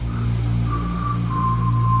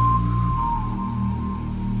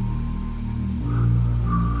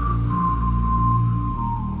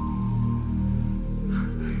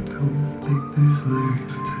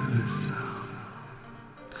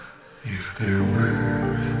there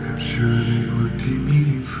were, I'm sure they would be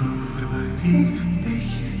meaningful, but it might even make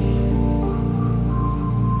you.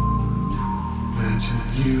 Imagine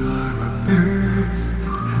you are a bird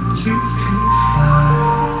and you